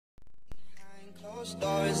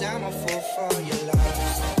Stories, I'm a fool for your love.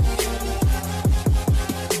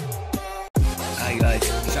 Hi guys,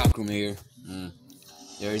 Shockrom here.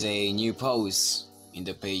 There's a new post in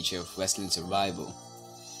the page of Westland Survival.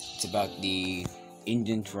 It's about the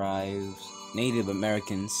Indian tribes, Native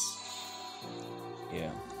Americans.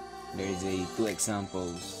 Yeah, there's two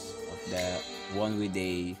examples of that. One with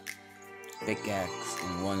a pickaxe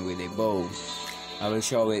and one with a bow. I will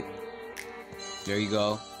show it. There you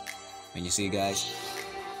go. When you see, guys,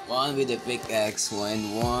 one with a pickaxe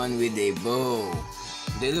and one with a bow.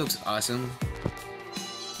 They looks awesome.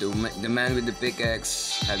 The man with the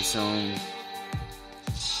pickaxe has some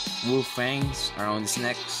wolf fangs around his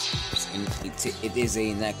neck, and it is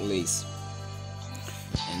a necklace.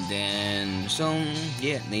 And then some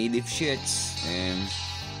native shits, and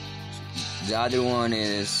the other one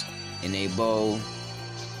is in a bow.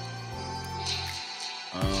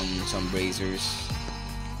 Some bracers.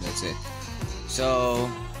 That's it. So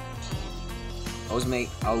I was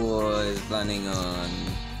planning on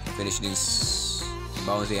finishing this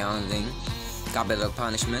bounty hunting capital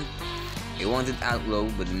punishment. A wanted outlaw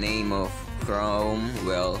by the name of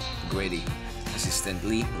Cromwell Grady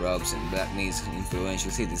consistently robs and blackmails influential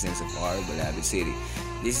citizens of our beloved city.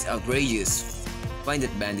 This is outrageous. Find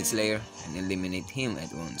that bandit's lair and eliminate him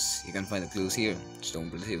at once. You can find the clues here. Stone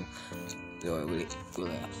Hill. So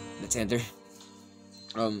let's enter.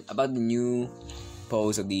 About the new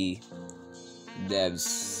post of the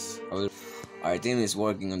devs, our team is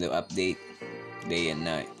working on the update day and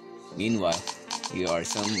night. Meanwhile, here are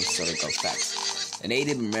some historical facts. The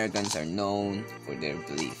Native Americans are known for their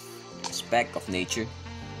belief, respect of nature,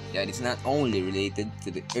 that is not only related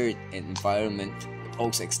to the earth and environment, but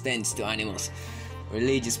also extends to animals.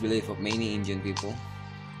 Religious belief of many Indian people,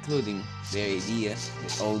 including their idea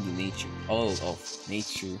that all of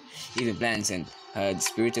nature, even plants, and had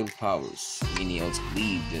spiritual powers. Many also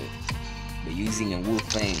believed that by using a wolf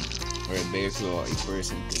fang or a bear claw, a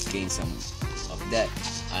person could gain some of that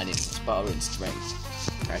animal's power and strength.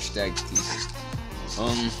 Hashtag teaser.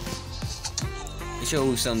 To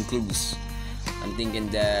show some clues, I'm thinking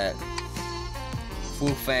that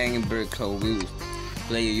wolf fang and bear claw will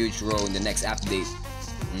play a huge role in the next update.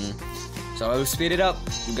 So I will speed it up,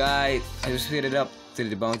 guys. I will speed it up to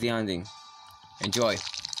the bounty hunting. Enjoy.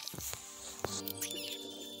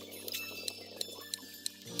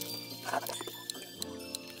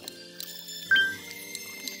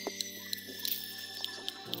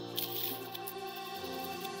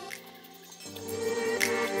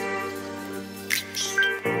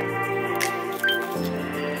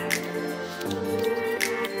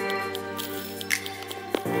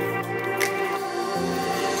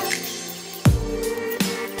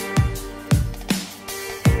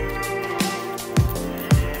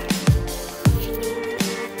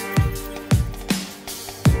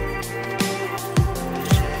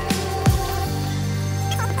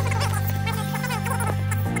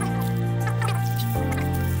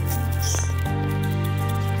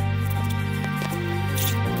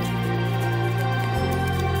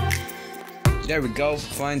 There we go.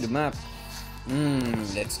 Find the map.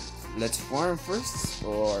 Let's farm first,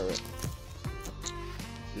 or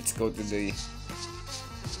let's go to the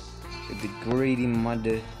greedy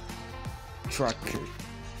mother trucker.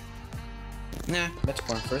 Nah, let's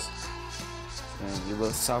farm first. You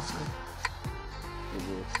will suffer. You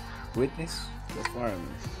will witness the farm.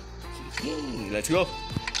 Let's go.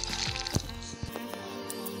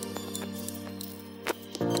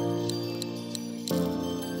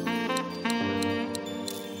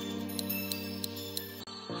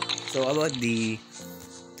 So about the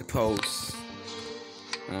post,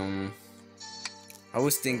 I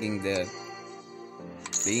was thinking that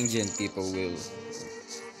the Indian people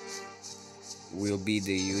will be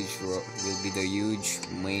the huge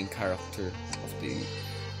main character of the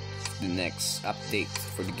next update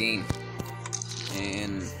for the game,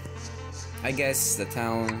 and I guess the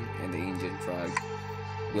town and the Indian tribe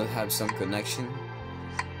will have some connection,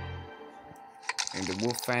 and the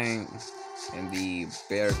wolf fang and the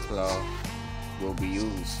bear claw will be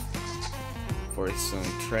used for some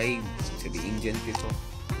trade to the Indian people.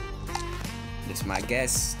 That's my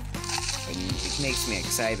guess, and it makes me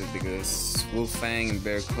excited because wolf fang and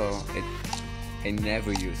bear claw, I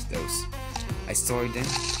never used those. I stored them,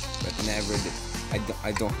 but never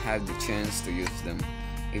I don't have the chance to use them,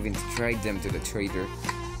 even to trade them to the trader.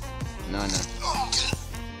 No.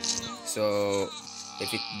 So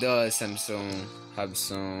if it does have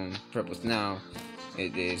some purpose now,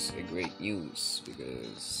 it is a great news,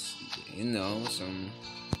 because some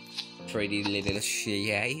pretty little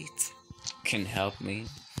shit can help me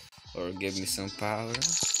or give me some power.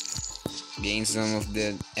 gain some of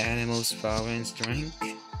the animal's power and strength.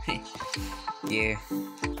 Yeah.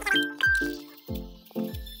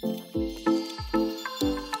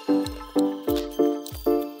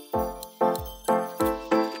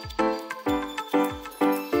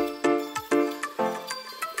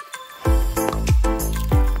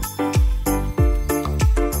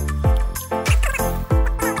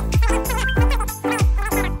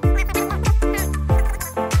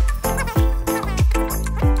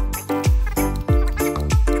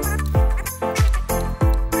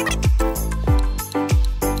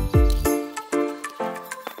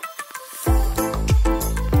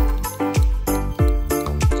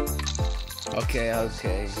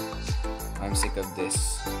 Okay, I'm sick of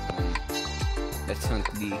this. Let's hunt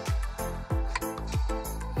the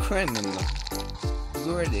criminal.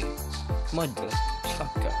 Gordy, mother,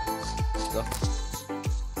 chaka. Let's go.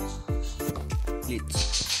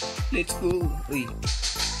 Uy.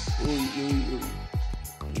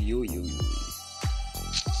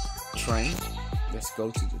 Train. Let's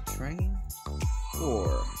go to the train.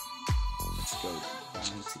 Or let's go to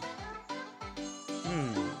bounty.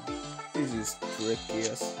 This is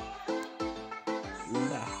trickiest.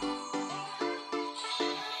 Nah.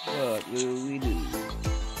 What will we do?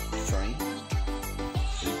 Train?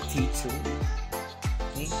 Teacher?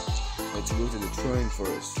 Hey? Let's go to the train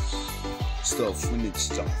first. We need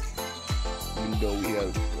stuff. Even though we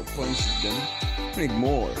have a bunch of them, we need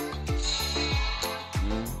more.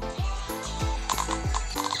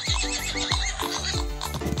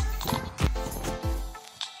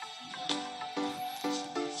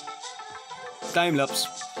 Time lapse.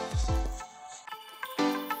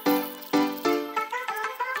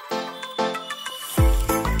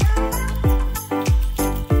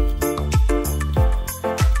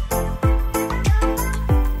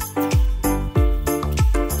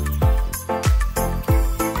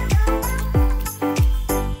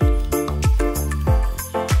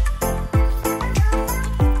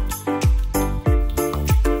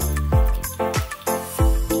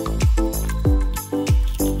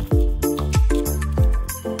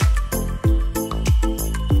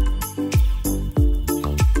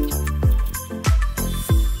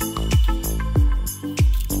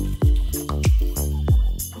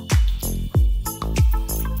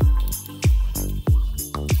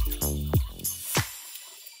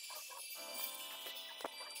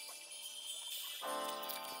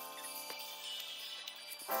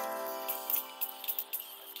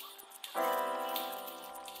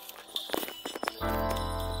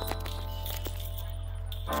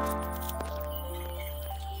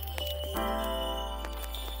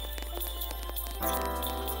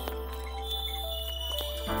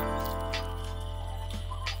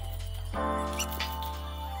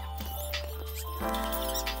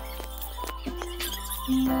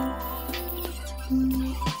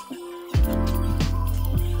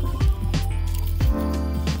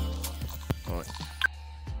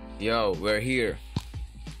 Yo, we're here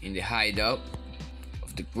in the hideout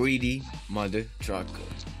of the greedy mother trucker.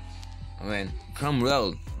 I mean, come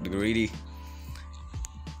well, the greedy.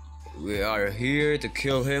 We are here to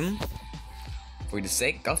kill him for the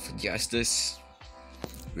sake of justice.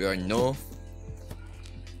 We are no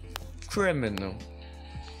criminal.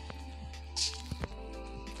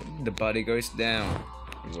 The bodyguard's down.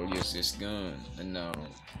 We'll use this gun. And now,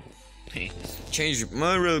 change your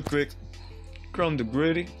mind real quick. From the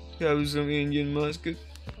greedy. Have some Indian musket.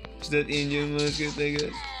 Is that Indian musket, I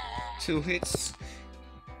guess? 2 hits.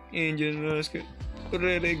 Indian musket.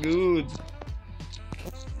 Pretty good.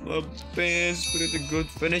 My pants, pretty good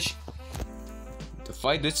finish. The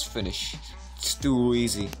fight is finished. It's too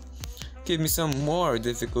easy. Give me some more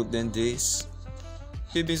difficult than this.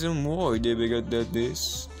 Give me some more difficult than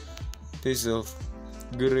this. Piece of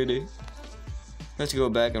greedy. Let's go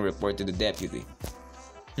back and report to the deputy.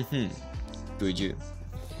 Could you?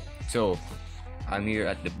 So, I'm here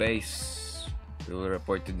at the base. We will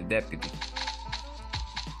report to the deputy.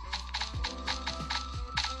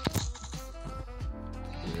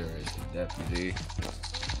 Here is the deputy.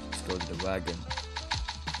 Let's go to the wagon.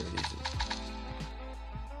 Where is it?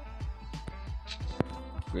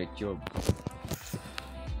 Great job.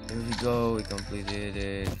 Here we go. We completed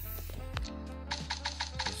it.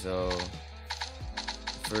 So,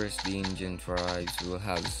 first, the Indian tribes will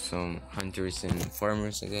have some hunters and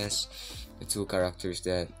farmers, I guess. The 2 characters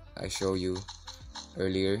that I showed you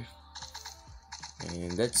earlier.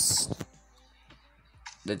 And that's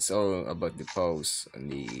all about the post on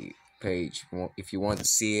the page. If you want to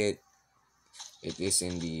see it, it is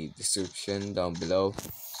in the description down below.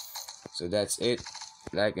 So that's it.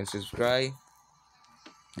 Like and subscribe.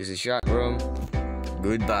 This is Shockrom.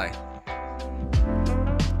 Goodbye.